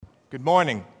Good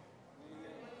morning.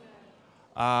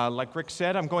 Like Rick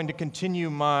said, I'm going to continue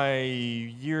my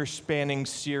year-spanning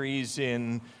series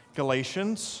in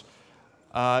Galatians.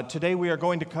 Today we are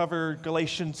going to cover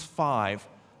Galatians 5,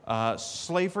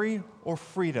 slavery or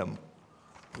freedom,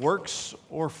 works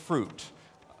or fruit.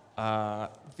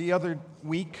 The other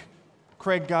week,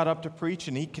 Craig got up to preach,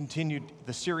 and he continued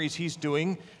the series he's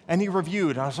doing, and he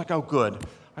reviewed. I was like, oh, good.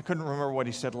 I couldn't remember what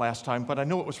he said last time, but I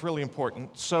knew it was really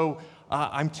important. So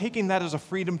I'm taking that as a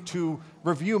freedom to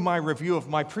review of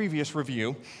my previous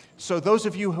review. So those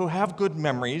of you who have good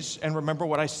memories and remember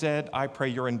what I said, I pray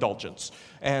your indulgence.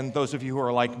 And those of you who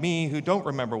are like me, who don't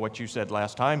remember what you said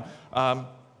last time,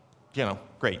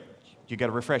 great. You get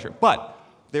a refresher. But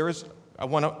there is, a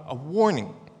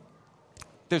warning.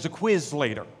 There's a quiz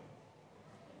later.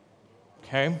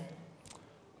 Okay?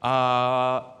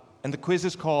 And the quiz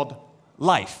is called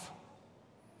Life.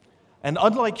 And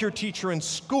unlike your teacher in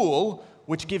school,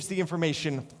 which gives the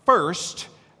information first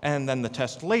and then the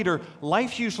test later,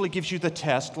 life usually gives you the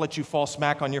test, lets you fall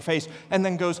smack on your face, and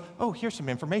then goes, oh, here's some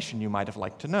information you might have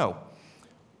liked to know.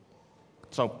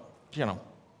 So,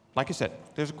 like I said,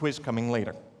 there's a quiz coming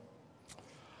later.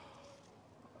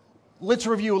 Let's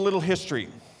review a little history,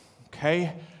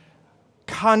 okay?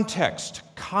 Context.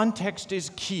 Context is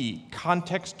key.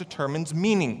 Context determines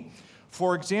meaning.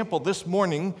 For example, this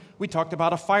morning, we talked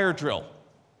about a fire drill.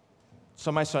 So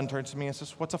my son turns to me and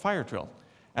says, what's a fire drill?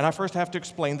 And I first have to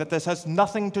explain that this has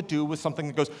nothing to do with something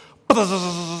that goes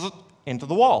into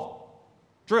the wall.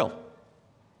 Drill.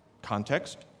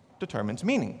 Context determines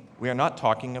meaning. We are not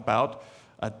talking about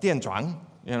a 电桩,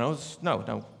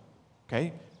 no.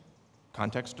 Okay?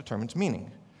 Context determines meaning.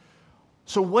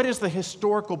 So what is the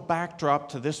historical backdrop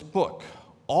to this book?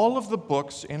 All of the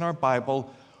books in our Bible,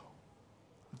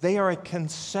 they are a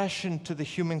concession to the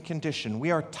human condition.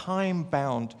 We are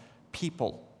time-bound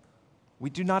people. We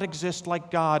do not exist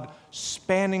like God,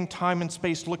 spanning time and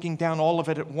space, looking down all of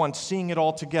it at once, seeing it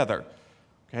all together.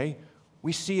 Okay?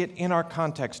 We see it in our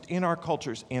context, in our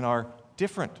cultures, in our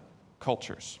different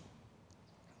cultures.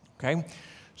 Okay?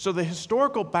 So the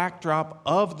historical backdrop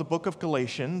of the book of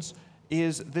Galatians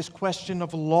is this question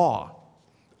of law.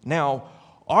 Now,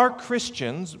 are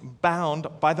Christians bound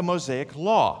by the Mosaic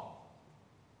law?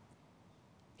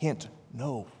 Hint,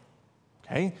 no.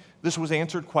 Okay? This was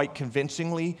answered quite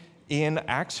convincingly in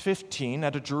Acts 15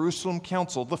 at a Jerusalem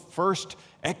council, the first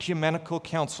ecumenical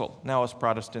council. Now, us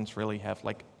Protestants really have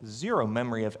zero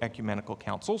memory of ecumenical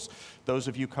councils. Those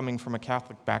of you coming from a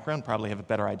Catholic background probably have a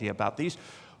better idea about these.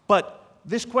 But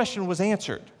this question was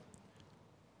answered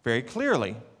very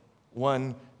clearly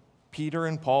when Peter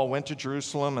and Paul went to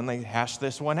Jerusalem and they hashed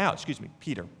this one out.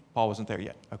 Peter. Paul wasn't there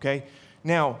yet, okay?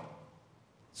 Now,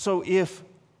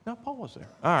 no, Paul was there.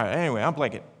 All right, anyway, I'm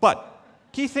blanking. But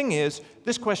key thing is,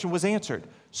 this question was answered.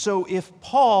 So if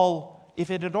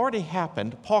it had already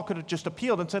happened, Paul could have just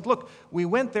appealed and said, look, we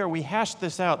went there, we hashed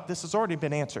this out, this has already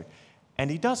been answered.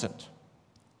 And he doesn't.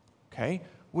 Okay?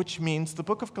 Which means the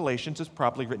book of Galatians is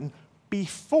probably written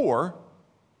before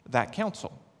that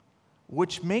council,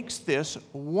 which makes this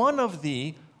one of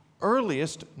the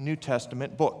earliest New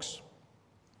Testament books.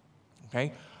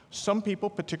 Okay? Some people,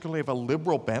 particularly of a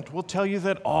liberal bent, will tell you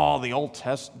that,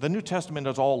 the New Testament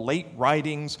is all late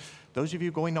writings. Those of you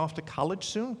going off to college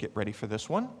soon, get ready for this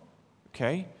one,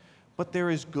 okay? But there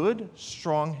is good,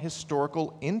 strong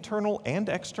historical, internal and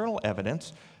external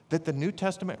evidence that the New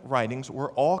Testament writings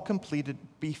were all completed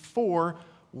before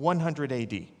 100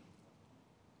 AD.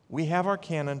 We have our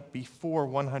canon before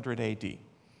 100 AD,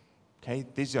 okay?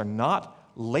 These are not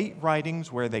late writings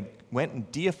where they went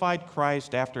and deified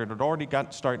Christ after it had already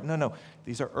got started. No.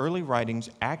 These are early writings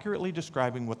accurately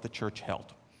describing what the church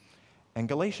held. And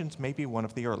Galatians may be one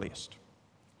of the earliest.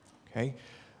 Okay?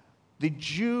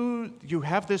 You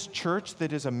have this church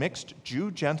that is a mixed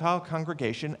Jew-Gentile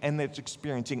congregation and that's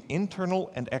experiencing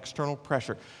internal and external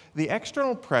pressure. The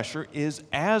external pressure is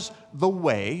as the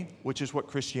way, which is what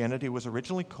Christianity was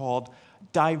originally called,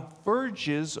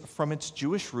 diverges from its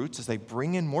Jewish roots as they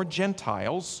bring in more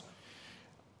Gentiles.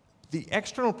 The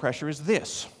external pressure is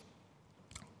this.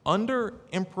 Under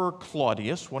Emperor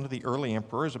Claudius, one of the early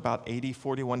emperors, about AD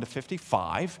 41 to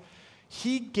 55,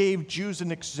 he gave Jews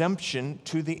an exemption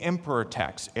to the emperor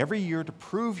tax. Every year, to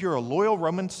prove you're a loyal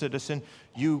Roman citizen,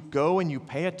 you go and you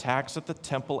pay a tax at the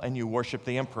temple and you worship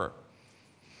the emperor.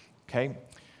 Okay?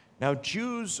 Now,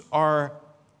 Jews are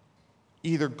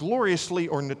either gloriously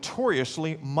or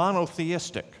notoriously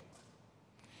monotheistic.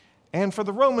 And for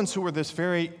the Romans, who were this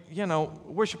very,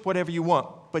 worship whatever you want,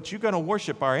 but you're going to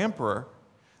worship our emperor,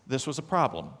 this was a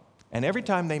problem. And every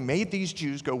time they made these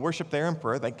Jews go worship their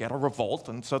emperor, they get a revolt.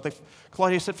 And so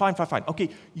Claudius said, fine. Okay,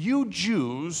 you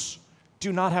Jews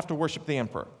do not have to worship the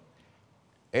emperor.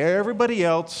 Everybody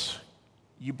else,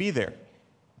 you be there.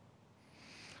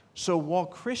 So while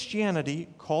Christianity,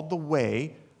 called the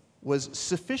Way, was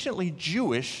sufficiently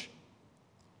Jewish,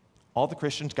 all the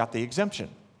Christians got the exemption.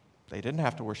 They didn't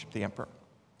have to worship the emperor.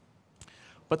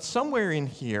 But somewhere in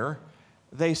here,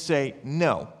 they say,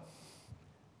 no.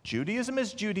 Judaism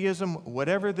is Judaism.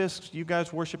 Whatever this, you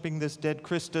guys worshiping this dead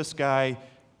Christus guy,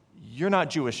 you're not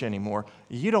Jewish anymore.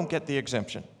 You don't get the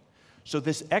exemption. So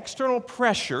this external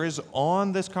pressure is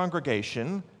on this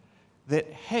congregation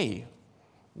that, hey,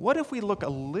 what if we look a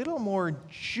little more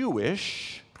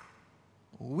Jewish?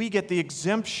 We get the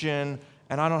exemption,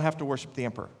 and I don't have to worship the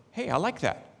emperor. Hey, I like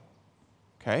that.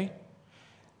 Okay?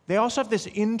 They also have this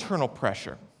internal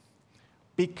pressure.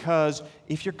 Because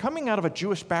if you're coming out of a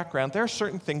Jewish background, there are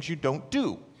certain things you don't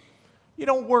do. You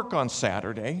don't work on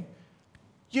Saturday.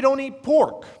 You don't eat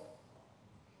pork.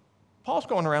 Paul's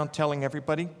going around telling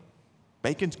everybody,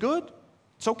 bacon's good.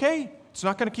 It's okay. It's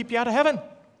not going to keep you out of heaven.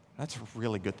 That's a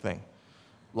really good thing.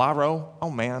 Laro,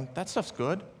 oh man, that stuff's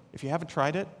good if you haven't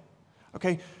tried it.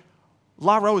 Okay,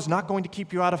 Laro is not going to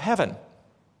keep you out of heaven.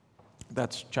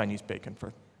 That's Chinese bacon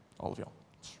for all of y'all.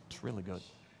 It's really good.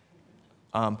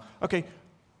 Okay,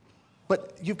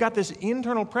 but you've got this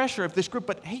internal pressure of this group,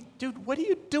 but hey, dude, what are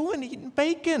you doing eating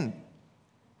bacon?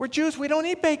 We're Jews, we don't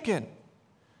eat bacon.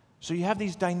 So you have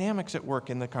these dynamics at work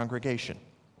in the congregation.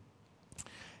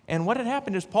 And what had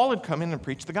happened is Paul had come in and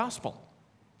preached the gospel.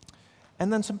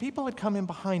 And then some people had come in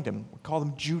behind him, we call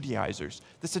them Judaizers.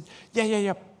 They said,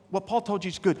 yeah, what Paul told you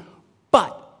is good,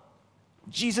 but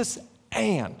Jesus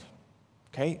and,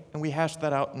 okay? And we hashed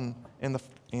that out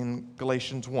in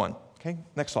Galatians 1. Okay,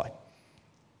 next slide.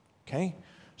 Okay,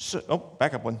 so,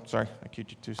 back up one. Sorry, I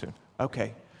cued you too soon.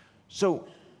 Okay, so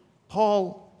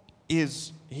Paul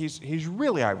he's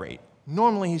really irate.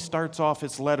 Normally he starts off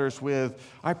his letters with,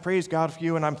 I praise God for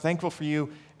you and I'm thankful for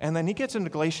you. And then he gets into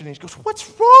Galatians and he goes, what's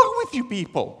wrong with you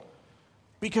people?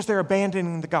 Because they're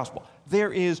abandoning the gospel.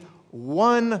 There is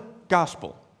one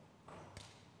gospel.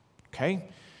 Okay?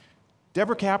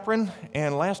 Deborah Capron,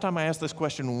 and last time I asked this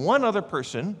question, one other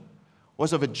person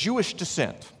was of a Jewish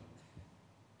descent.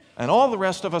 And all the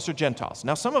rest of us are Gentiles.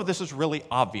 Now, some of this is really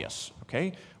obvious,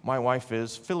 okay? My wife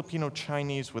is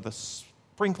Filipino-Chinese with a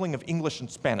sprinkling of English and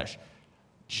Spanish.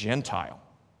 Gentile,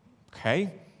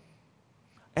 okay?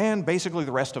 And basically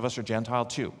the rest of us are Gentile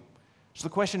too. So the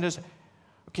question is,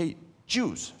 okay,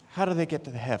 Jews, how do they get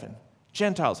to heaven?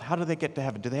 Gentiles, how do they get to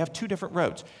heaven? Do they have two different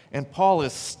roads? And Paul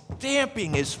is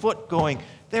stamping his foot going,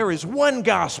 there is one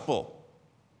gospel,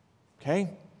 okay?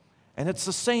 And it's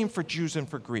the same for Jews and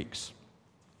for Greeks.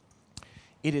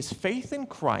 It is faith in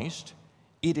Christ.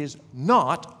 It is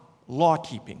not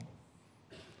law-keeping.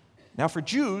 Now for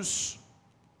Jews,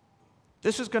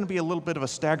 this is going to be a little bit of a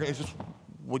staggering.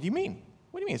 What do you mean?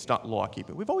 What do you mean it's not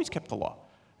law-keeping? We've always kept the law.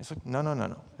 It's like,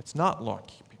 no. It's not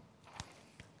law-keeping.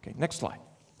 Okay, next slide.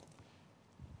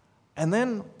 And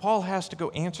then Paul has to go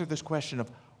answer this question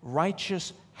of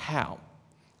righteous how.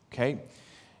 Okay?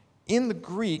 In the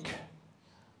Greek,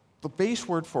 the base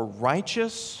word for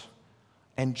righteous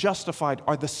and justified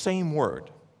are the same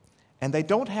word. And they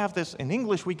don't have this, in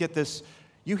English we get this,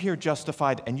 you hear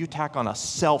justified and you tack on a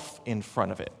self in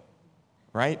front of it.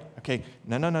 Right? Okay,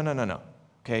 no.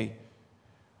 Okay?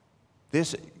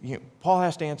 This, Paul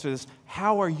has to answer this,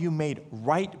 how are you made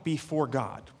right before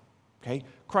God? Okay?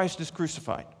 Christ is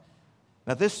crucified.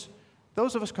 Now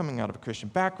those of us coming out of a Christian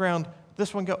background,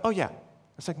 this one go, oh yeah.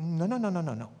 It's like,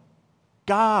 no.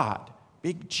 God,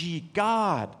 big G,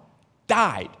 God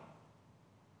died.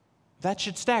 That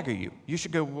should stagger you. You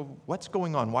should go, well, what's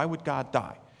going on? Why would God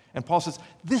die? And Paul says,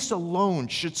 this alone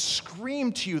should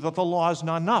scream to you that the law is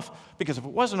not enough. Because if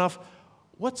it was enough,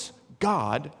 what's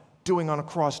God doing on a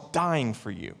cross dying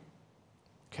for you?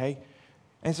 Okay?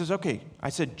 And he says, okay, I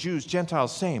said Jews,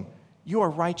 Gentiles, same. You are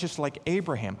righteous like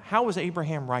Abraham. How was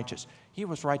Abraham righteous? He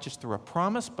was righteous through a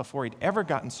promise before he'd ever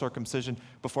gotten circumcision,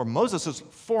 before Moses'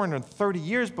 430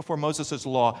 years before Moses'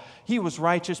 law. He was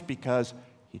righteous because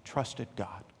he trusted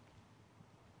God.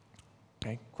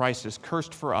 Okay? Christ is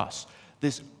cursed for us.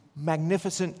 This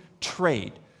magnificent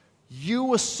trade.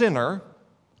 You a sinner,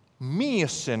 me a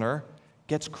sinner,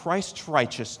 gets Christ's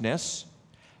righteousness,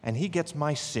 and he gets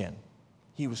my sin.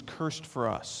 He was cursed for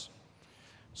us.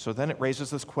 So then it raises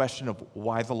this question of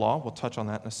why the law. We'll touch on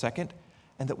that in a second.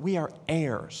 And that we are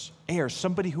heirs. Heirs,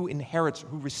 somebody who inherits,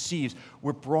 who receives.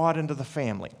 We're brought into the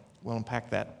family. We'll unpack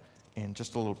that in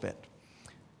just a little bit.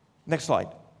 Next slide.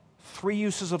 3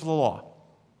 uses of the law.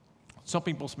 Some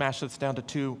people smash this down to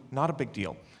 2. Not a big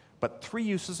deal. but 3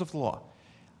 uses of the law.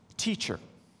 Teacher.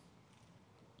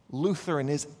 Luther, in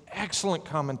his excellent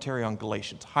commentary on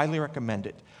Galatians, highly recommend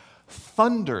it,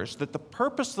 thunders that the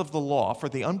purpose of the law for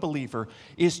the unbeliever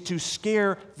is to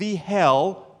scare the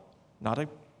hell,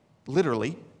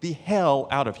 literally, the hell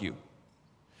out of you.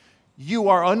 You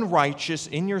are unrighteous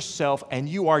in yourself and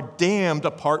you are damned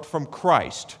apart from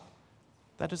Christ.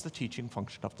 That is the teaching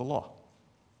function of the law.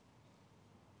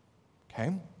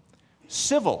 Okay?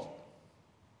 Civil.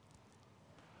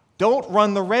 Don't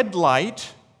run the red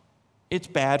light. It's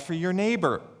bad for your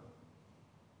neighbor.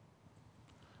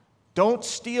 Don't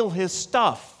steal his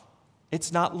stuff.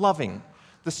 It's not loving.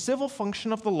 The civil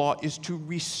function of the law is to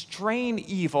restrain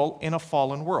evil in a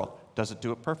fallen world. Does it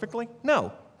do it perfectly?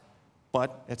 No.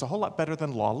 But it's a whole lot better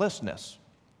than lawlessness.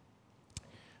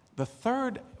 The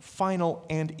third, final,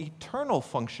 and eternal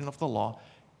function of the law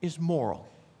is moral,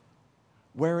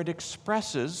 where it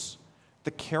expresses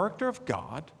the character of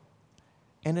God,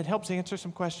 and it helps answer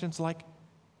some questions like,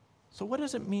 so what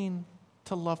does it mean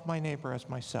to love my neighbor as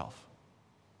myself?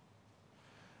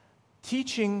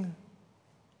 Teaching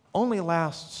only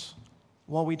lasts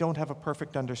while we don't have a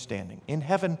perfect understanding. In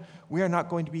heaven, we are not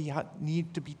going to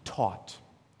need to be taught.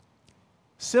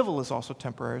 Civil is also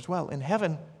temporary as well. In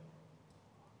heaven,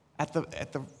 at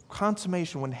the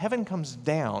consummation, when heaven comes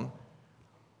down,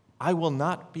 I will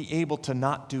not be able to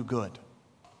not do good.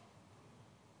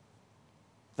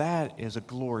 That is a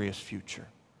glorious future.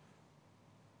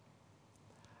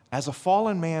 As a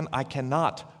fallen man, I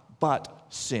cannot but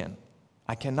sin.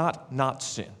 I cannot not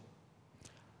sin.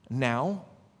 Now,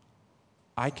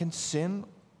 I can sin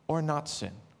or not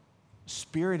sin.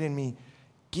 Spirit in me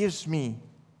gives me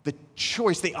the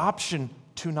choice, the option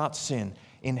to not sin.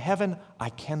 In heaven, I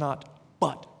cannot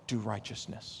but do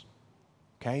righteousness.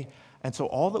 Okay? And so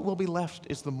all that will be left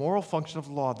is the moral function of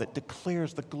the law that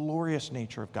declares the glorious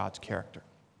nature of God's character.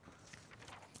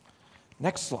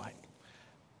 Next slide.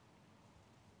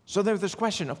 So there's this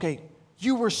question, okay,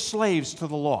 you were slaves to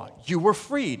the law. You were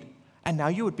freed. And now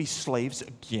you would be slaves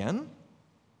again?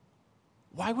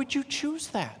 Why would you choose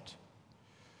that?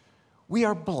 We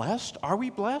are blessed. Are we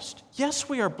blessed? Yes,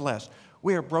 we are blessed.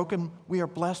 We are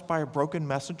blessed by a broken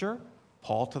messenger.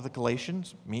 Paul to the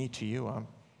Galatians, me to you, I'm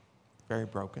very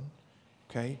broken.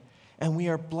 Okay? And we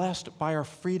are blessed by our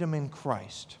freedom in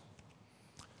Christ.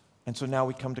 And so now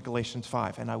we come to Galatians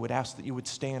 5, and I would ask that you would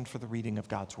stand for the reading of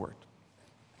God's word.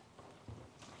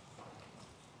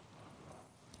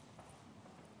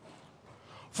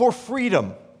 For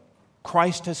freedom,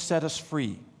 Christ has set us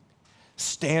free.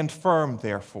 Stand firm,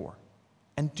 therefore,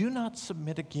 and do not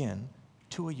submit again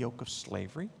to a yoke of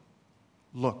slavery.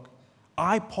 Look,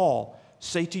 I, Paul,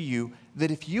 say to you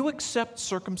that if you accept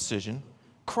circumcision,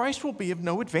 Christ will be of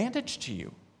no advantage to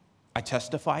you. I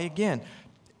testify again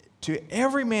to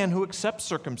every man who accepts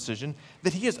circumcision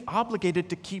that he is obligated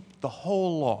to keep the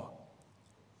whole law.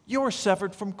 You are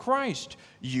severed from Christ,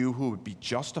 you who would be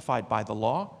justified by the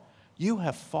law. You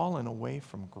have fallen away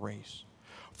from grace.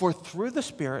 For through the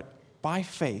Spirit, by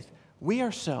faith, we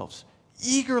ourselves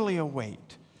eagerly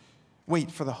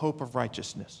wait for the hope of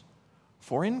righteousness.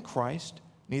 For in Christ,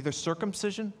 neither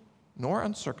circumcision nor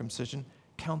uncircumcision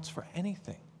counts for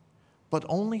anything, but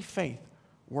only faith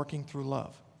working through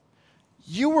love.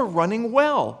 You were running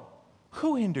well.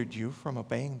 Who hindered you from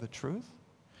obeying the truth?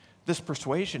 This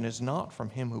persuasion is not from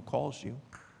him who calls you.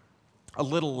 A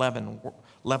little leaven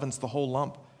leavens the whole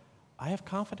lump. I have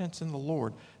confidence in the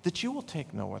Lord that you will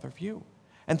take no other view,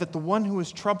 and that the one who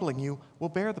is troubling you will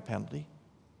bear the penalty,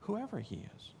 whoever he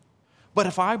is. But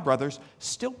if I, brothers,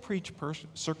 still preach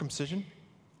circumcision,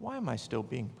 why am I still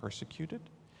being persecuted?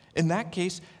 In that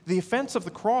case, the offense of the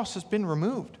cross has been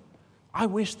removed. I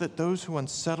wish that those who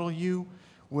unsettle you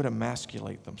would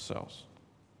emasculate themselves.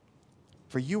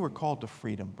 For you were called to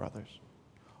freedom, brothers.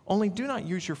 Only do not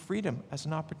use your freedom as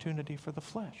an opportunity for the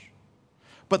flesh,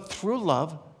 but through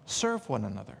love serve one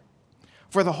another.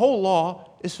 For the whole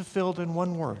law is fulfilled in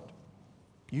one word: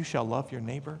 you shall love your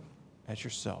neighbor as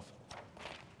yourself.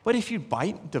 But if you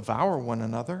bite and devour one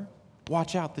another,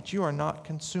 watch out that you are not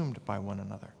consumed by one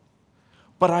another.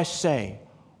 But I say,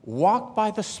 walk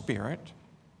by the Spirit,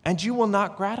 and you will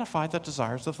not gratify the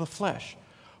desires of the flesh.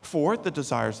 For the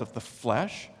desires of the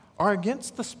flesh are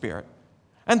against the Spirit,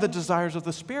 and the desires of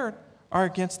the Spirit are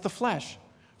against the flesh.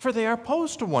 For they are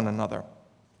opposed to one another,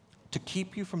 to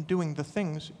keep you from doing the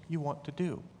things you want to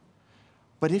do.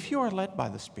 But if you are led by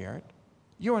the Spirit,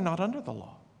 you are not under the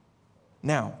law.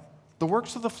 Now, the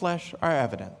works of the flesh are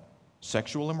evident: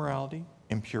 sexual immorality,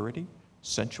 impurity,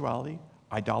 sensuality,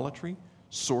 idolatry,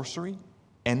 sorcery,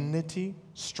 enmity,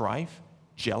 strife,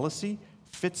 jealousy,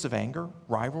 fits of anger,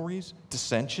 rivalries,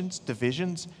 dissensions,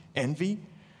 divisions, envy,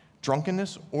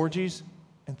 drunkenness, orgies,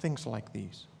 and things like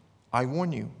these. I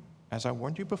warn you, as I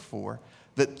warned you before,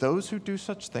 that those who do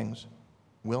such things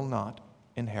will not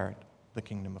inherit the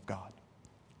kingdom of God.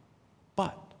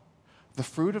 But the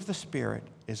fruit of the Spirit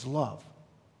is love,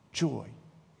 joy,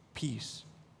 peace,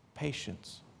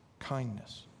 patience,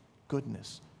 kindness,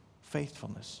 goodness,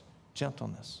 faithfulness,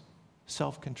 gentleness,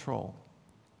 self-control.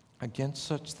 Against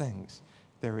such things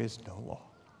there is no law.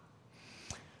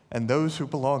 And those who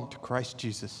belong to Christ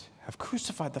Jesus have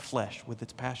crucified the flesh with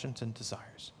its passions and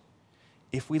desires.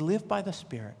 If we live by the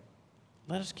Spirit,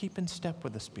 let us keep in step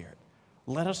with the Spirit.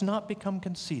 Let us not become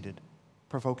conceited,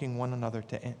 provoking one another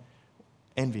to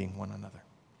envying one another.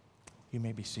 You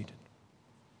may be seated.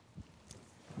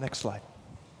 Next slide.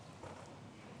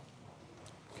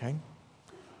 Okay.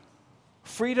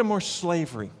 Freedom or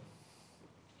slavery.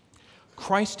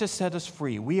 Christ has set us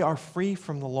free. We are free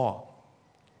from the law.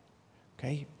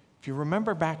 Okay. If you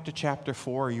remember back to chapter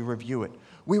 4, you review it.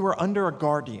 We were under a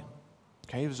guardian.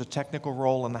 Okay, it was a technical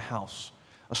role in the house,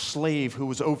 a slave who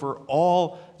was over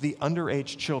all the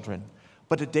underage children.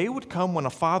 But a day would come when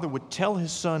a father would tell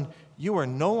his son, "You are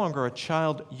no longer a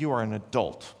child, you are an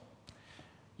adult."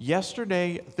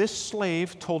 Yesterday, this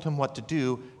slave told him what to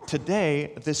do.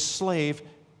 Today, this slave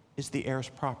is the heir's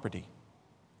property.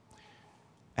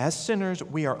 As sinners,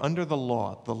 we are under the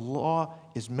law. The law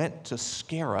is meant to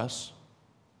scare us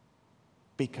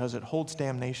because it holds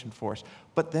damnation for us.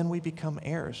 But then we become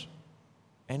heirs,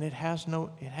 and it has no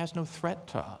threat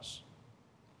to us.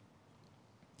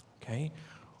 Okay?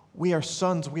 We are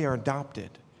sons, we are adopted,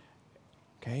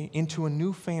 okay, into a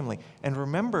new family. And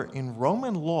remember, in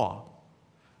Roman law,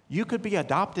 you could be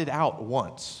adopted out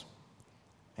once,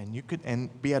 and you could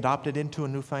be adopted into a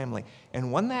new family.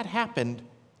 And when that happened,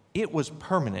 it was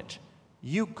permanent.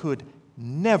 You could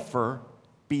never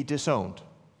be disowned.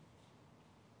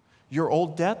 Your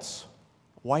old debts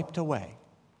wiped away.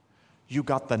 You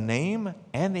got the name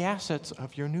and the assets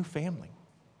of your new family,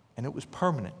 and it was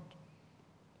permanent.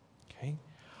 Okay?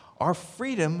 Our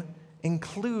freedom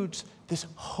includes this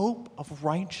hope of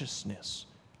righteousness,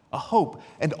 a hope,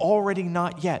 and already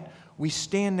not yet. We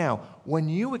stand now. When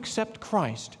you accept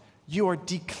Christ, you are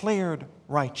declared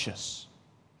righteous.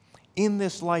 In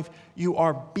this life, you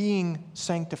are being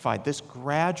sanctified, this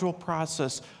gradual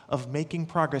process of making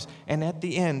progress. And at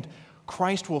the end,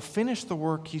 Christ will finish the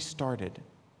work he started.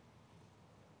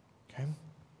 Okay?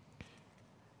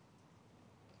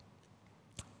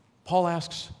 Paul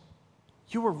asks,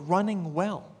 you were running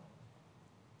well.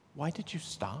 Why did you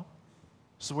stop?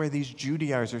 This is where these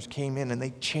Judaizers came in and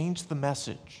they changed the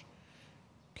message.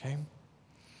 Okay?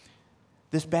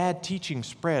 This bad teaching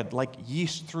spread like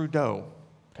yeast through dough.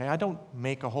 Okay, I don't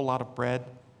make a whole lot of bread.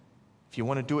 If you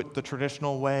want to do it the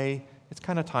traditional way, it's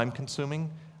kind of time-consuming.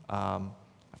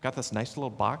 I've got this nice little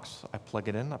box. I plug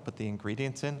it in. I put the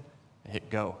ingredients in. I hit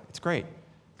go. It's great.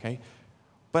 Okay,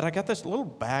 but I got this little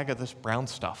bag of this brown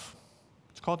stuff.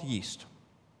 It's called yeast,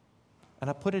 and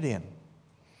I put it in,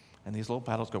 and these little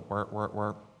paddles go whir, whir,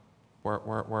 whir, whir,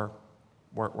 whir, whir,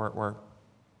 whir, whir, whir,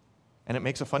 and it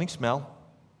makes a funny smell.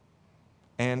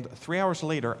 And 3 hours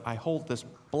later, I hold this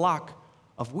block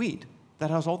of wheat that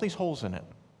has all these holes in it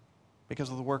because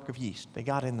of the work of yeast. They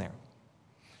got in there.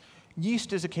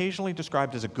 Yeast is occasionally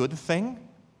described as a good thing,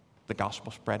 the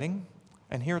gospel spreading,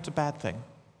 and here it's a bad thing.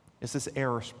 It's this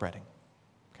error spreading,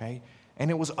 okay?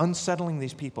 And it was unsettling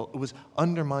these people. It was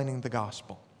undermining the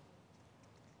gospel,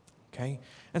 okay?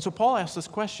 And so Paul asks this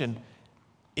question,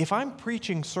 if I'm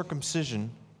preaching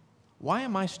circumcision, why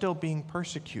am I still being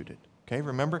persecuted? Okay,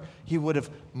 remember, he would have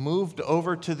moved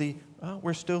over to the,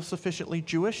 we're still sufficiently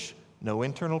Jewish, no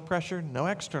internal pressure, no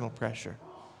external pressure.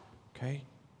 Okay?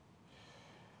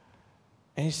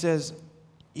 And he says,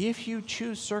 if you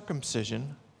choose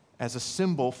circumcision as a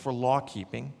symbol for law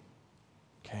keeping,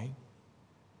 okay,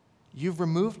 you've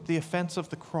removed the offense of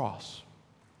the cross.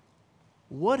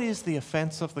 What is the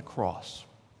offense of the cross?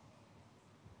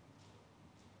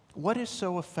 What is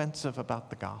so offensive about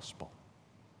the gospel?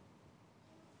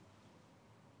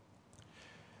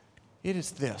 It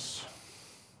is this: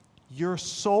 your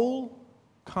sole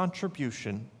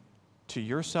contribution to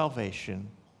your salvation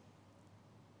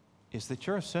is that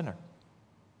you're a sinner.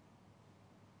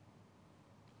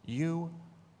 You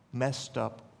messed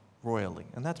up royally,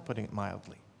 and that's putting it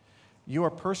mildly. You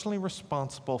are personally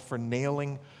responsible for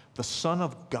nailing the Son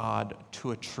of God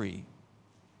to a tree.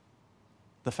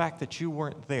 The fact that you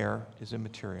weren't there is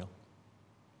immaterial.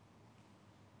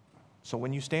 So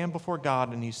when you stand before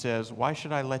God and he says, why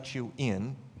should I let you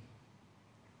in?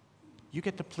 You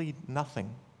get to plead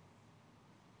nothing.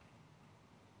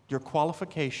 Your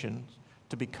qualifications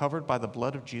to be covered by the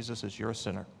blood of Jesus is you're a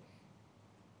sinner.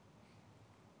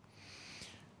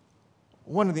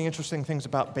 One of the interesting things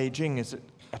about Beijing is it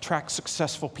attracts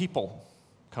successful people.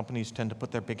 Companies tend to put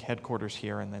their big headquarters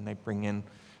here, and then they bring in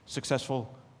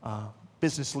successful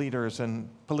business leaders and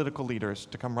political leaders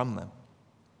to come run them.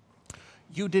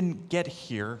 You didn't get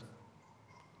here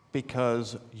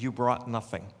because you brought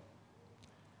nothing.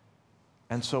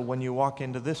 And so when you walk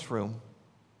into this room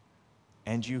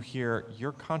and you hear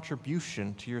your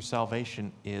contribution to your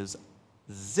salvation is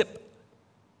zip,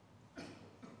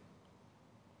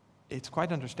 it's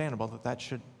quite understandable that that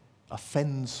should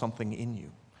offend something in you.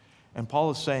 And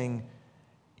Paul is saying,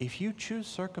 if you choose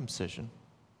circumcision,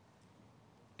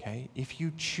 okay, if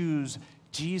you choose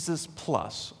Jesus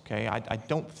plus, okay, I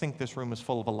don't think this room is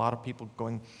full of a lot of people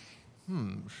going,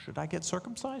 should I get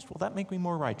circumcised? Will that make me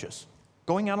more righteous?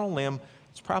 Going out on a limb,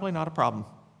 it's probably not a problem,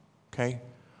 okay?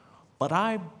 But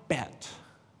I bet,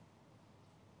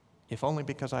 if only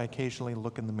because I occasionally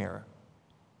look in the mirror,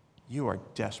 you are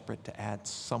desperate to add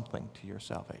something to your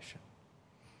salvation.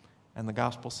 And the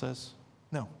gospel says,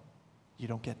 no, you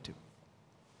don't get to.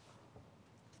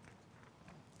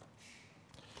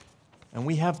 And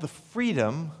we have the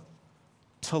freedom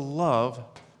to love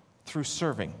through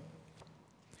serving.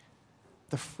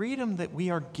 The freedom that we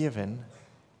are given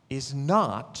is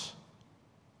not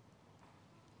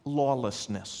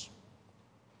lawlessness.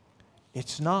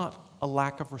 It's not a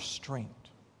lack of restraint.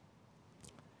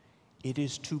 It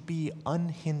is to be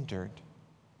unhindered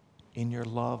in your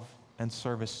love and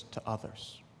service to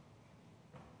others.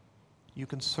 You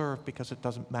can serve because it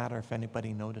doesn't matter if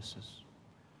anybody notices.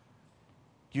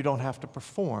 You don't have to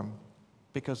perform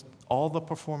because all the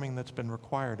performing that's been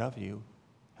required of you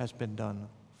has been done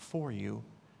for you,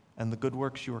 and the good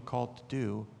works you are called to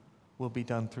do will be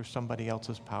done through somebody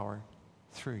else's power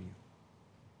through you.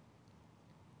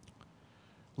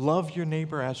 Love your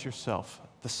neighbor as yourself,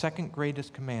 the second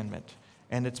greatest commandment,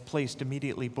 and it's placed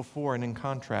immediately before and in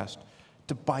contrast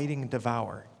to biting and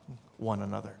devour one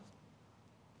another.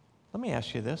 Let me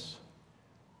ask you this.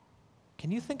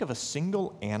 Can you think of a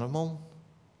single animal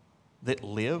that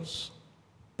lives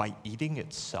by eating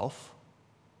itself?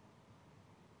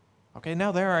 Okay,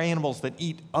 now there are animals that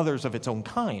eat others of its own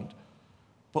kind,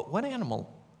 but what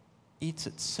animal eats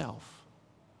itself?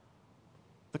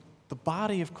 The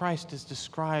body of Christ is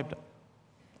described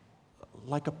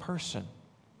like a person.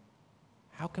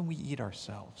 How can we eat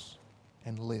ourselves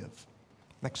and live?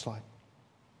 Next slide.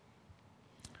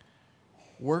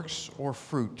 Works or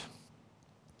fruit.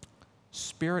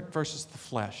 Spirit versus the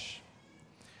flesh.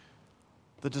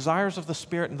 The desires of the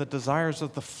spirit and the desires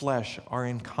of the flesh are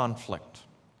in conflict.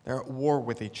 They're at war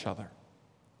with each other.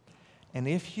 And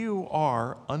if you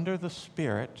are under the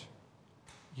Spirit,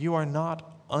 you are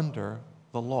not under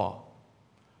the law.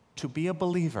 To be a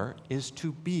believer is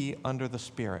to be under the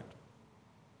Spirit.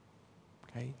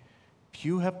 Okay? If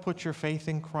you have put your faith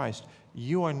in Christ,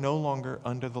 you are no longer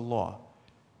under the law.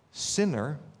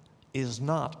 Sinner is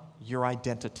not your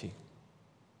identity.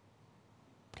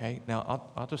 Okay? Now,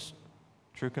 I'll just,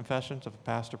 true confessions of a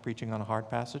pastor preaching on a hard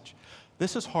passage.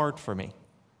 This is hard for me.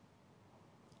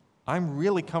 I'm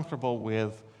really comfortable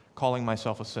with calling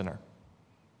myself a sinner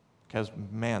because,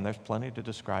 man, there's plenty to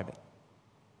describe it.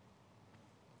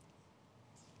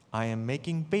 I am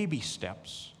making baby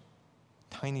steps,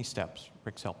 tiny steps,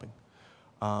 Rick's helping,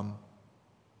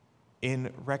 in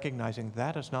recognizing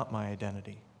that is not my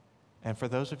identity. And for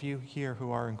those of you here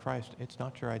who are in Christ, it's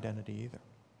not your identity either.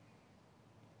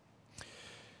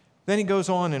 Then he goes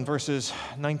on in verses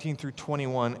 19 through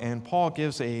 21, and Paul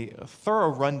gives a thorough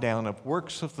rundown of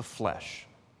works of the flesh.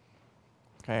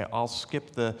 Okay, I'll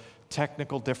skip the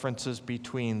technical differences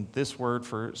between this word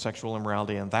for sexual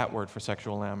immorality and that word for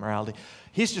sexual immorality.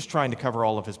 He's just trying to cover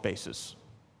all of his bases.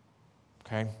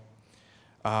 Okay?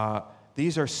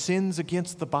 These are sins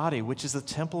against the body, which is the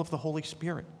temple of the Holy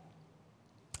Spirit.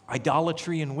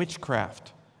 Idolatry and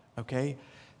witchcraft. Okay?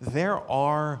 There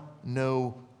are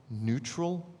no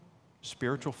neutral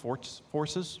spiritual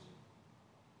forces.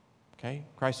 Okay?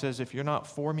 Christ says, if you're not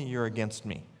for me, you're against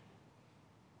me.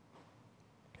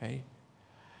 Okay?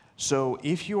 So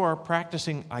if you are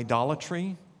practicing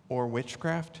idolatry or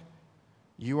witchcraft,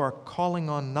 you are calling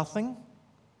on nothing,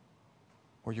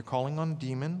 or you're calling on a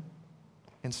demon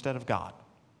instead of God.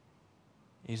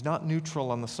 He's not neutral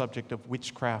on the subject of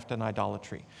witchcraft and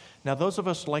idolatry. Now, those of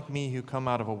us like me who come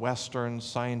out of a Western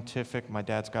scientific, my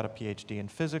dad's got a PhD in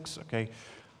physics, okay,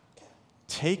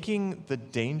 taking the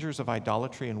dangers of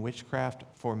idolatry and witchcraft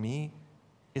for me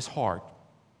is hard.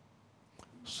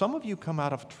 Some of you come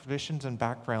out of traditions and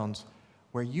backgrounds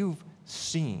where you've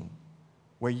seen,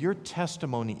 where your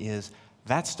testimony is,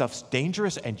 that stuff's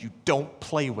dangerous and you don't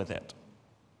play with it.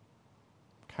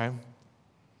 Okay?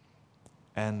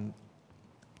 And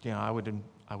I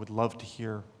would love to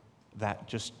hear that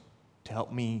just to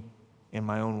help me in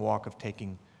my own walk of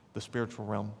taking the spiritual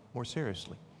realm more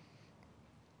seriously.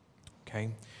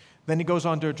 Okay? Then he goes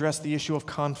on to address the issue of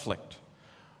conflict.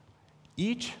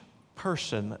 Each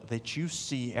person that you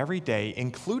see every day,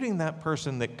 including that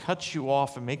person that cuts you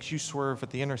off and makes you swerve at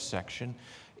the intersection,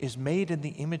 is made in the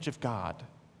image of God.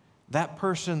 That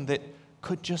person that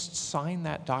could just sign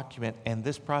that document and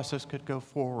this process could go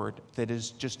forward, that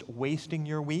is just wasting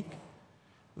your week,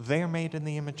 they're made in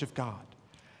the image of God.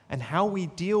 And how we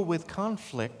deal with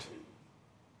conflict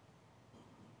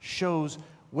shows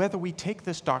whether we take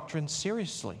this doctrine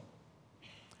seriously.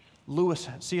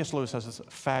 C.S. Lewis has this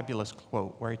fabulous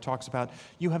quote where he talks about,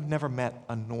 you have never met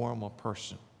a normal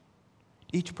person.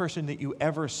 Each person that you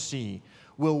ever see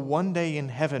will one day in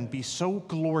heaven be so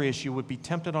glorious you would be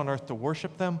tempted on earth to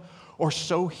worship them, or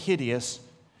so hideous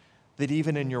that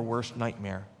even in your worst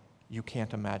nightmare, you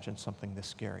can't imagine something this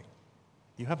scary.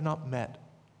 You have not met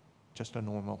just a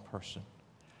normal person.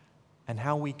 And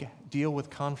how we deal with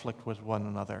conflict with one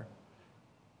another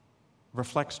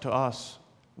reflects to us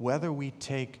whether we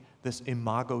take this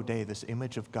imago Dei, this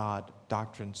image of God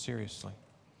doctrine, seriously.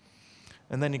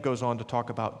 And then he goes on to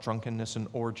talk about drunkenness and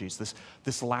orgies,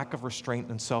 this lack of restraint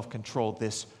and self-control,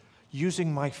 this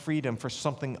using my freedom for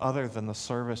something other than the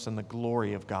service and the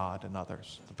glory of God and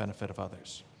others, the benefit of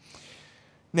others.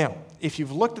 Now, if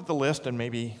you've looked at the list, and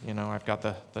maybe, I've got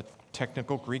the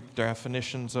technical Greek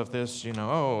definitions of this,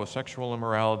 sexual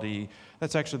immorality,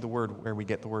 that's actually the word where we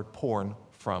get the word porn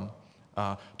from.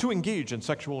 To engage in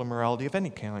sexual immorality of any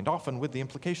kind, often with the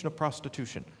implication of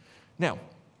prostitution. Now,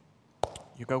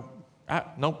 you go,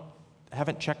 nope,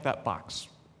 haven't checked that box.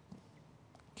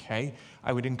 Okay,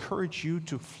 I would encourage you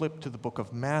to flip to the book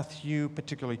of Matthew,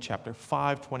 particularly chapter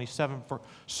 5, 27, for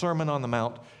Sermon on the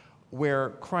Mount, where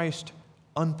Christ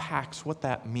unpacks what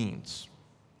that means.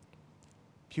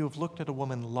 If you have looked at a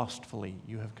woman lustfully,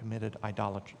 you have committed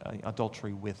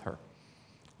adultery with her.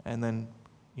 And then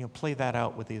play that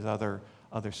out with these other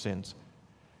sins.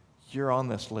 You're on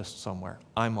this list somewhere.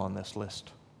 I'm on this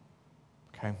list.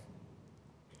 Okay?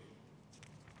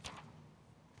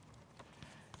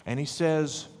 And he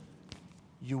says,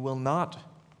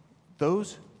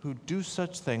 those who do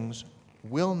such things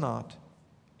will not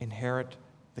inherit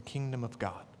the kingdom of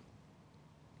God.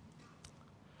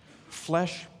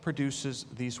 Flesh produces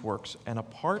these works, and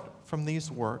apart from these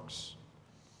works,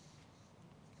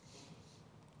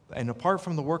 and apart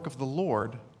from the work of the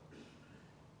Lord,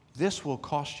 this will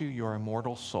cost you your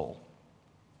immortal soul.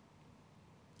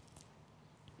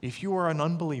 If you are an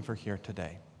unbeliever here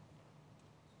today,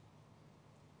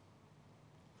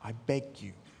 I beg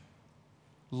you,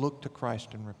 look to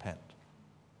Christ and repent.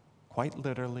 Quite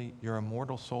literally, your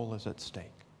immortal soul is at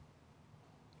stake.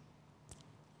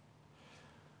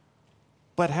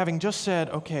 But having just said,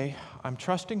 okay, I'm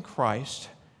trusting Christ,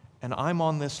 and I'm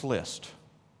on this list,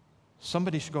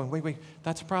 somebody's going, wait,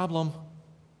 that's a problem.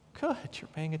 Good, you're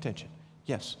paying attention.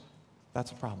 Yes,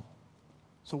 that's a problem.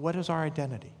 So what is our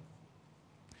identity?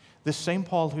 This same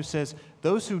Paul who says,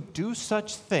 those who do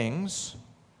such things,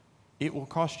 it will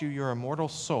cost you your immortal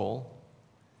soul,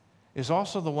 is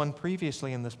also the one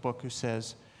previously in this book who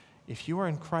says, if you are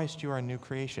in Christ, you are a new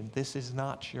creation. This is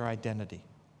not your identity.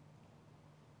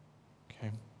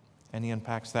 Okay? And he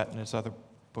unpacks that in his other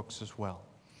books as well.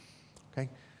 Okay?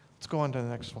 Let's go on to the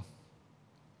next one.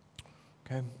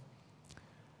 Okay?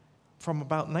 From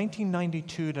about 1992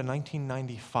 to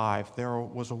 1995, there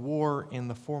was a war in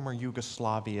the former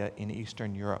Yugoslavia in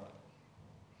Eastern Europe.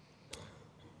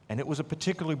 And it was a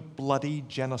particularly bloody,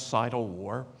 genocidal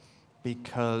war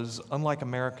because, unlike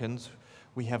Americans,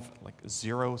 we have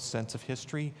zero sense of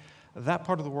history. That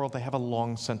part of the world, they have a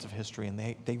long sense of history, and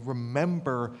they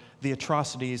remember the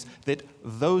atrocities that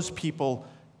those people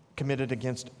committed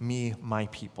against me, my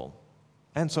people.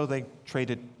 And so they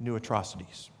traded new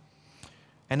atrocities.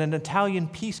 And an Italian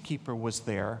peacekeeper was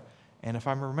there, and if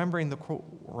I'm remembering the quote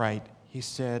right, he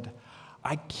said,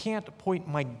 I can't point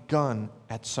my gun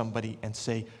at somebody and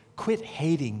say, quit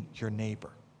hating your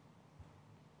neighbor.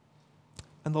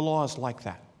 And the law is like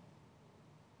that.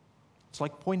 It's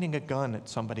like pointing a gun at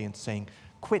somebody and saying,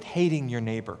 quit hating your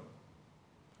neighbor.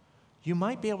 You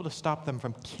might be able to stop them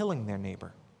from killing their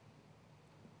neighbor,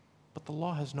 but the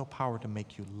law has no power to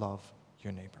make you love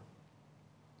your neighbor.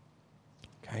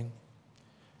 Okay?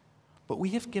 But we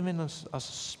have given us a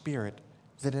spirit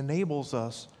that enables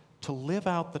us to live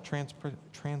out the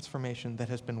transformation that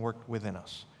has been worked within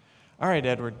us. All right,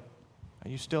 Edward, are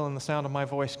you still in the sound of my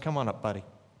voice? Come on up, buddy.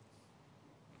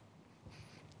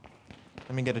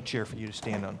 Let me get a chair for you to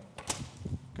stand on.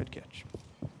 Good catch.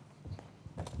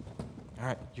 All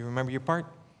right, you remember your part?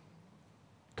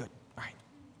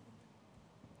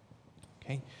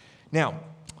 Now,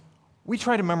 we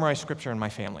try to memorize Scripture in my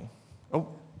family. Oh,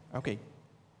 okay.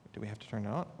 Do we have to turn it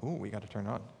on? Oh, we got to turn it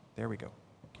on. There we go.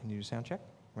 Can you do a sound check?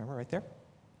 Remember, right there?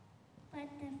 But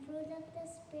the fruit of the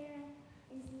Spirit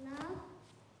is love,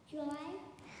 joy,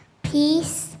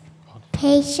 peace,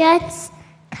 patience,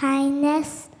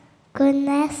 kindness,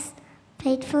 goodness,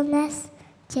 faithfulness,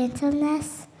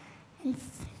 gentleness,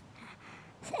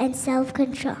 and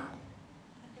self-control.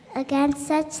 Against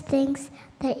such things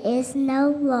there is no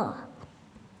law.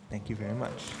 Thank you very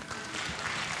much.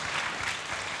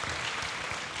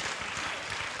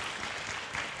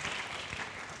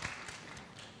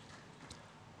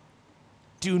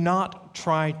 Do not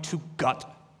try to gut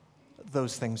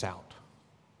those things out.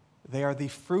 They are the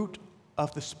fruit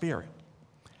of the Spirit.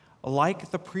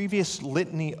 Like the previous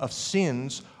litany of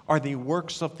sins, are the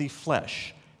works of the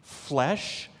flesh.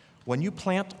 Flesh, when you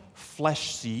plant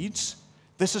flesh seeds,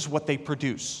 this is what they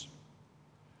produce.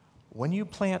 When you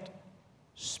plant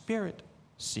spirit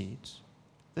seeds,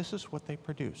 this is what they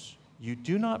produce. You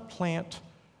do not plant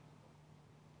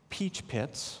peach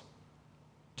pits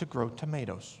to grow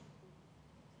tomatoes.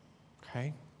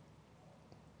 Okay?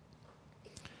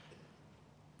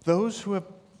 Those who have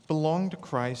belonged to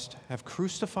Christ have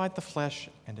crucified the flesh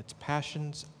and its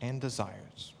passions and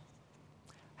desires.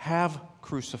 Have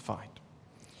crucified.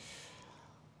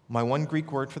 My one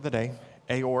Greek word for the day,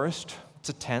 aorist, it's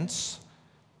a tense.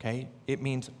 Okay? It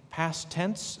means past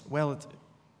tense. Well,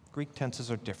 Greek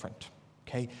tenses are different.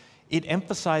 Okay? It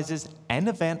emphasizes an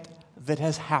event that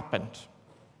has happened.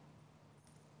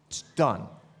 It's done.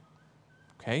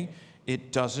 Okay?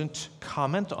 It doesn't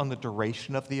comment on the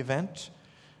duration of the event.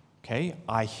 Okay?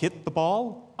 I hit the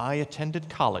ball. I attended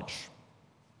college.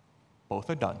 Both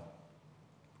are done.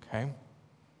 Okay?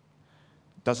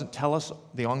 Doesn't tell us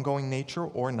the ongoing nature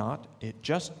or not. It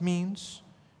just means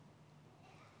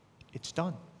it's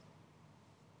done.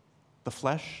 The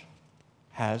flesh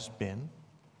has been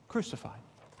crucified.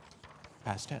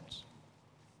 Past tense.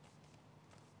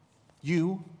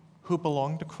 You who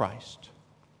belong to Christ,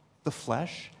 the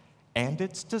flesh and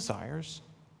its desires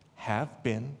have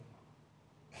been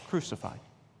crucified.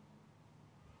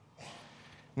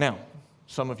 Now,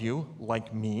 some of you,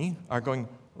 like me, are going,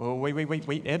 oh,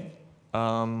 wait, Ed.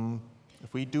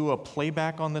 If we do a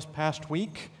playback on this past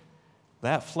week,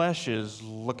 that flesh is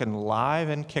looking live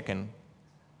and kicking.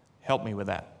 Help me with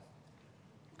that.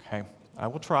 Okay, I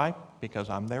will try because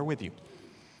I'm there with you.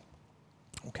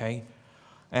 Okay,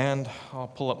 and I'll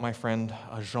pull up my friend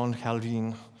Jean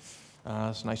Calvin.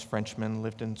 This nice Frenchman,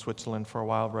 lived in Switzerland for a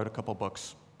while, wrote a couple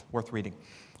books worth reading,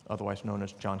 otherwise known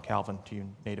as John Calvin to you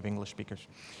native English speakers.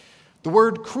 The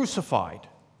word crucified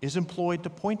is employed to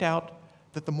point out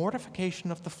that the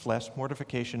mortification of the flesh,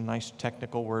 mortification, nice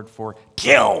technical word for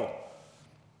kill,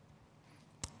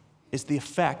 is the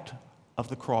effect of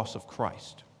the cross of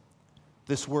Christ.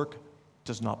 This work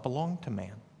does not belong to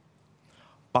man.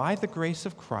 By the grace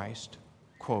of Christ,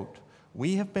 quote,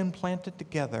 we have been planted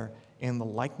together in the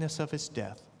likeness of his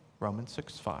death, Romans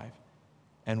 6:5,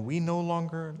 and we no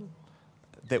longer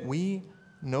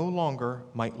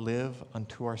might live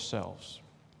unto ourselves.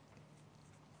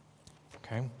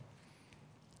 Okay?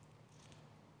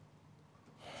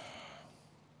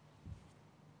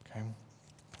 Okay.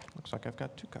 Looks like I've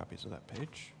got 2 copies of that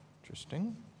page.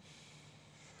 Interesting.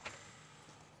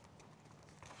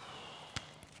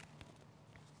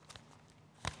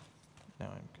 Now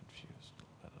I'm confused.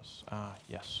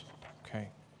 Yes. Okay.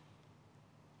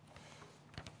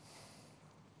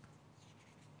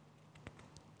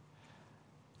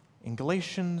 In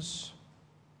Galatians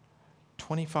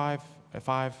 5,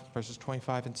 verses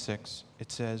 25 and 6,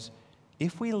 it says,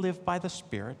 if we live by the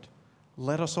Spirit,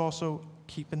 let us also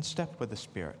keep in step with the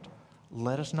Spirit.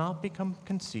 Let us not become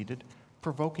conceited,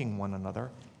 provoking one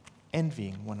another,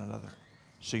 envying one another.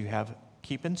 So you have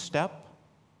keep in step,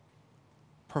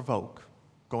 provoke.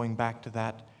 Going back to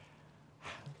that,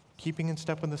 keeping in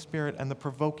step with the Spirit and the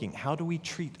provoking. How do we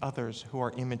treat others who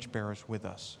are image bearers with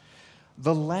us?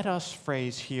 The let us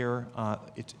phrase here,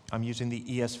 I'm using the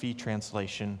ESV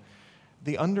translation.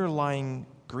 The underlying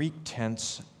Greek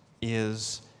tense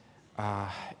is,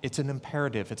 it's an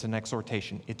imperative, it's an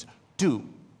exhortation. It's do.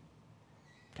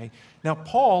 Okay? Now,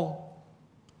 Paul,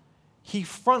 he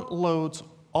front loads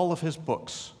all of his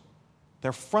books.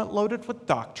 They're front loaded with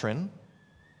doctrine,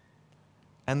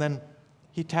 and then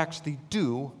he tacks the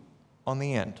do on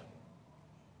the end.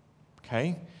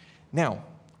 Okay? Now,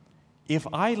 if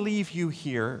I leave you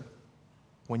here,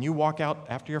 when you walk out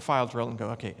after your file drill and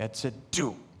go, okay, Ed said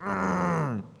do,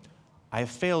 I have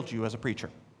failed you as a preacher.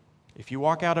 If you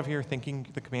walk out of here thinking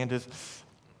the command is,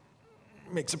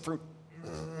 make some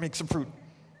fruit,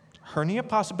 Hernia,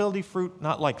 possibility. Fruit,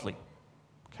 not likely.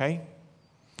 Okay?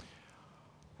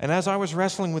 And as I was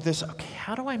wrestling with this, okay,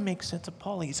 how do I make sense of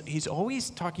Paul? He's always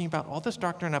talking about all this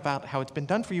doctrine about how it's been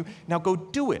done for you. Now go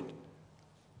do it.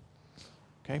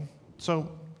 Okay?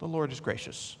 So the Lord is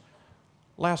gracious.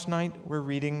 Last night we're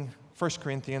reading 1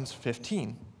 Corinthians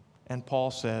 15, and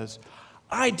Paul says,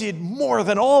 I did more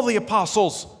than all the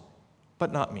apostles,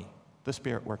 but not me, the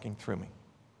Spirit working through me.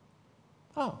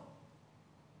 Oh.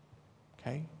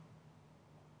 Okay?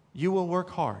 You will work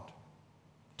hard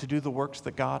to do the works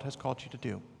that God has called you to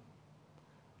do.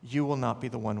 You will not be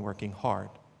the one working hard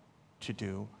to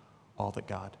do all that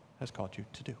God has called you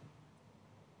to do.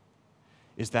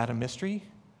 Is that a mystery?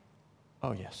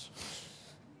 Oh, yes.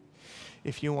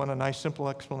 If you want a nice, simple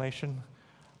explanation,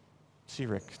 see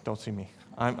Rick, don't see me.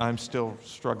 I'm still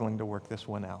struggling to work this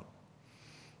one out.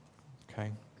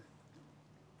 Okay?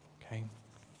 Okay?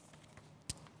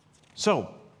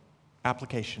 So,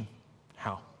 application.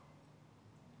 How?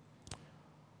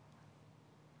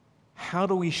 How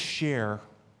do we share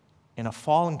in a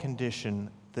fallen condition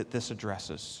that this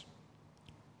addresses?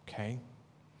 Okay?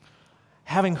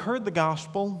 Having heard the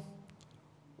gospel,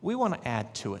 we want to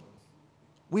add to it.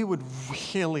 We would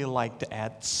really like to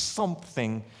add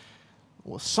something,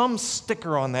 some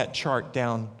sticker on that chart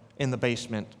down in the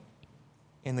basement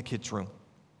in the kids' room.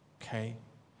 Okay?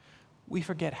 We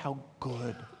forget how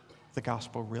good the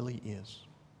gospel really is.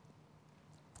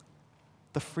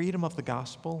 The freedom of the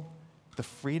gospel, the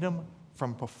freedom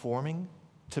from performing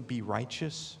to be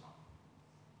righteous,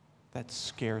 that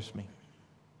scares me.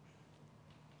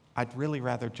 I'd really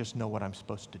rather just know what I'm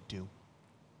supposed to do.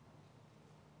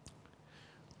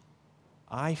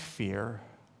 I fear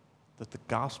that the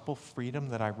gospel freedom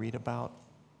that I read about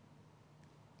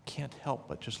can't help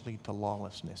but just lead to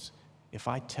lawlessness. If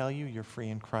I tell you you're free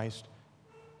in Christ,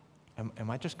 am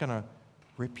I just going to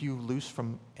rip you loose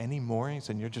from any moorings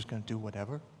and you're just going to do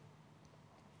whatever?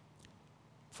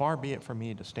 Far be it from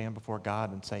me to stand before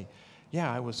God and say,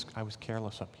 yeah, I was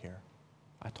careless up here.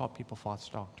 I taught people false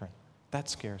doctrine. That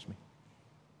scares me.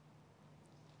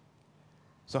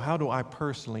 So how do I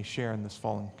personally share in this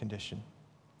fallen condition?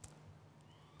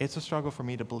 It's a struggle for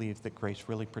me to believe that grace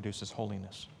really produces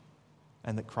holiness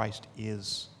and that Christ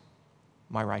is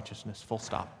my righteousness, full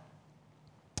stop.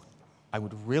 I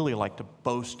would really like to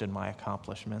boast in my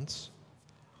accomplishments,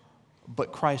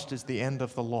 but Christ is the end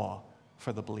of the law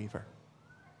for the believer.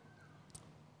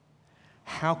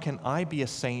 How can I be a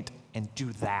saint and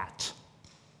do that?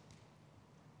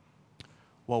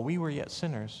 While we were yet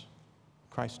sinners,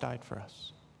 Christ died for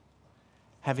us.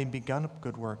 Having begun a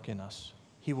good work in us,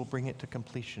 He will bring it to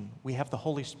completion. We have the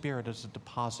Holy Spirit as a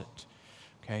deposit.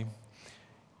 Okay?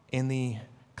 In the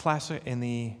classic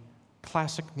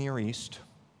Near East,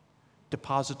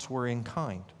 deposits were in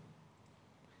kind.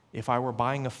 If I were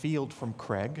buying a field from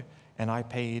Craig and I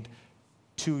paid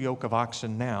 2 yoke of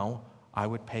oxen now, I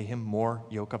would pay him more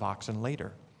yoke of oxen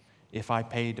later. If I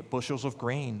paid bushels of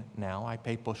grain now, I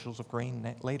pay bushels of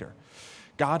grain later.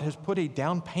 God has put a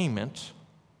down payment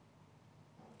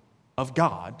of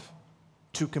God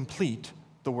to complete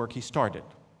the work He started.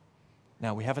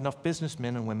 Now, we have enough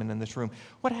businessmen and women in this room.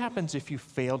 What happens if you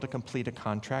fail to complete a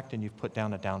contract and you've put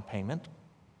down a down payment?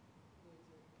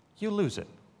 You lose it.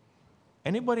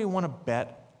 Anybody want to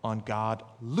bet on God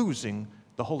losing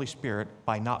the Holy Spirit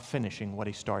by not finishing what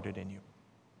He started in you?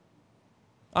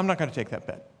 I'm not going to take that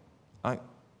bet.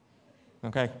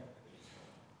 Okay?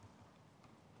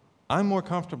 I'm more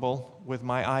comfortable with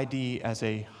my ID as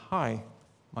a, hi,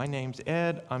 my name's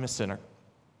Ed, I'm a sinner.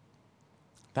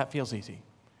 That feels easy.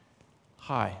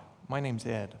 Hi, my name's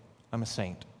Ed, I'm a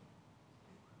saint.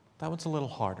 That one's a little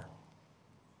harder.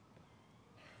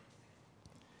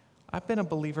 I've been a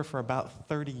believer for about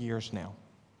 30 years now.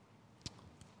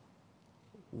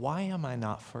 Why am I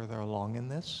not further along in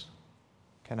this?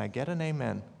 Can I get an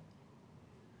amen?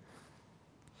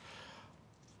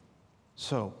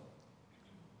 So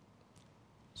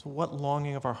what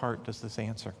longing of our heart does this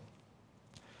answer?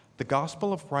 The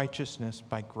gospel of righteousness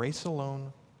by grace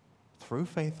alone, through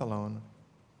faith alone,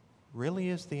 really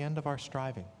is the end of our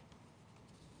striving.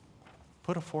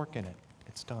 Put a fork in it.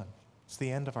 It's done. It's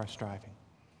the end of our striving.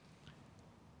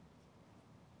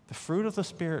 The fruit of the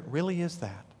Spirit really is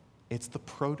that. It's the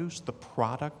produce, the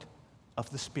product of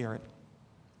the Spirit,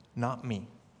 not me.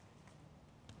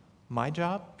 My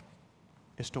job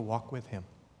is to walk with Him,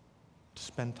 to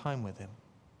spend time with Him.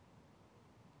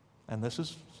 And this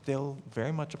is still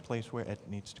very much a place where it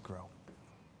needs to grow.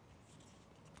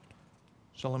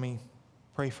 So let me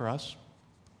pray for us.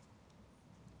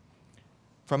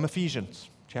 From Ephesians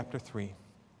chapter 3.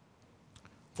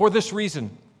 For this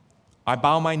reason, I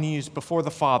bow my knees before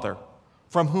the Father,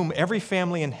 from whom every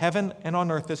family in heaven and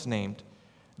on earth is named,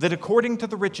 that according to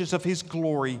the riches of his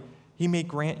glory he may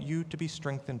grant you to be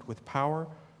strengthened with power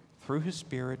through his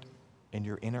Spirit in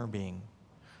your inner being,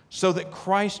 so that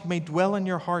Christ may dwell in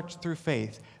your hearts through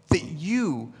faith, that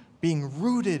you, being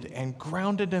rooted and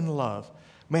grounded in love,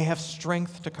 may have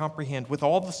strength to comprehend with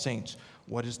all the saints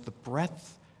what is the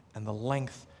breadth and the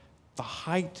length, the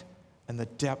height and the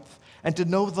depth, and to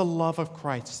know the love of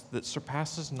Christ that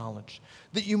surpasses knowledge,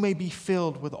 that you may be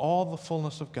filled with all the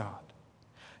fullness of God.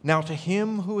 Now to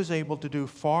him who is able to do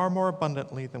far more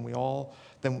abundantly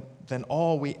than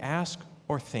all we ask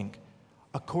or think,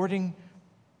 according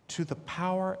to the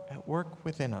power at work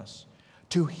within us,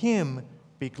 to him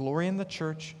be glory in the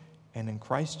church and in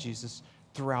Christ Jesus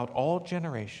throughout all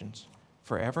generations,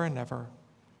 forever and ever.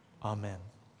 Amen.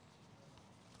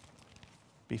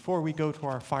 Before we go to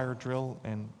our fire drill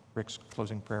and Rick's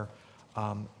closing prayer,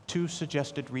 2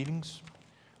 suggested readings.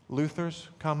 Luther's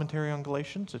commentary on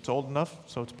Galatians. It's old enough,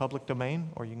 so it's public domain,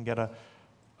 or you can get an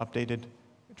updated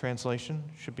translation.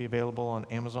 Should be available on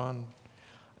Amazon.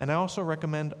 And I also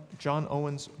recommend John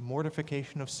Owen's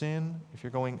Mortification of Sin. If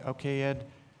you're going, okay, Ed,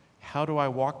 how do I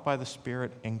walk by the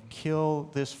Spirit and kill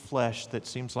this flesh that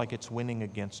seems like it's winning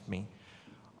against me?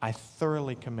 I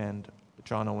thoroughly commend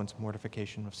John Owen's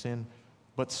Mortification of Sin,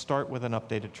 but start with an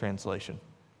updated translation.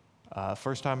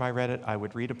 First time I read it, I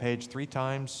would read a page 3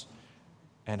 times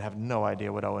and have no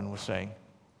idea what Owen was saying.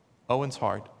 Owen's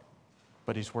hard,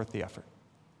 but he's worth the effort.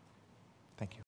 Thank you.